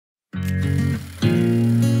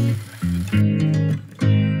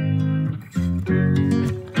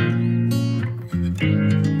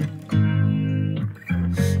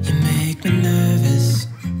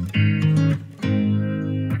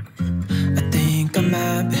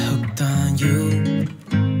you.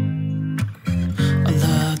 All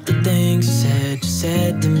of the things you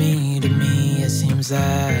said to me, it seems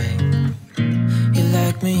like you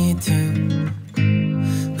like me too.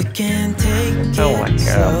 We can take it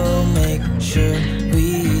slow, make sure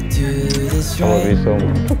we do this right. I love you so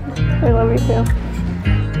much. I love you too.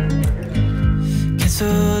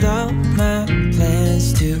 Canceled all my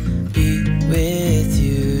plans to be with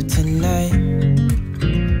you tonight.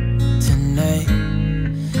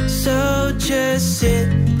 So just sit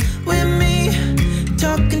with me,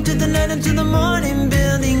 talking to the night until the morning,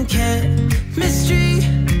 building chemistry.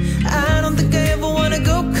 I don't think I ever wanna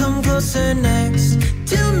go, come closer next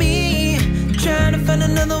to me. Trying to find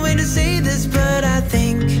another way to say this, but I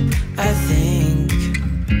think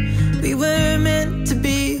we were meant to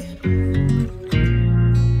be.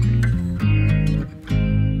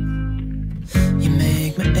 You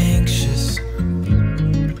make me anxious.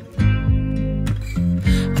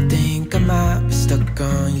 I might be stuck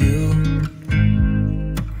on you.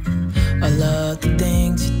 All of the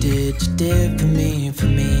things you did for me,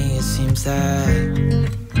 it seems like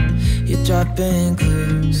you're dropping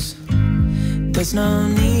clues. There's no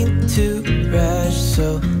need to rush,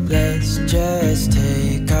 so let's just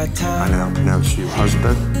take our time. I now pronounce you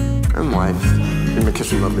husband and wife. Give me a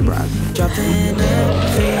kiss, you lovely bride. Dropping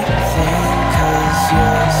everything, 'cause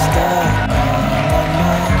you're stuck on my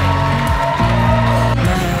mind.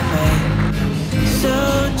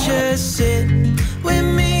 Just sit with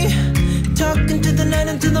me, talking to the night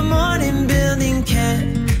until the morning, building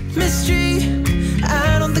chemistry.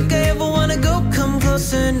 I don't think I ever wanna go, come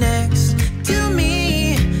closer next to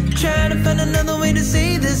me. Trying to find another way to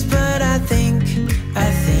say this, but I think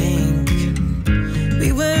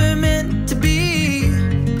we were meant to be.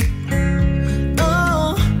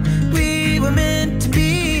 Oh, we were meant to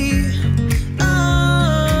be.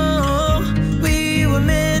 Oh, we were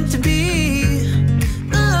meant to be.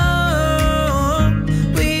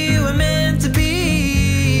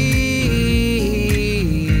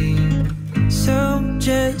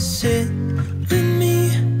 Sit with me,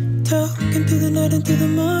 talking through the night until the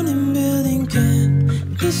morning, building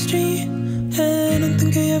chemistry. I don't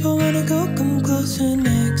think I ever wanna go, come closer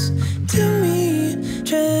next to me.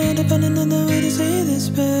 Trying to find another way to say this,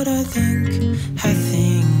 but I think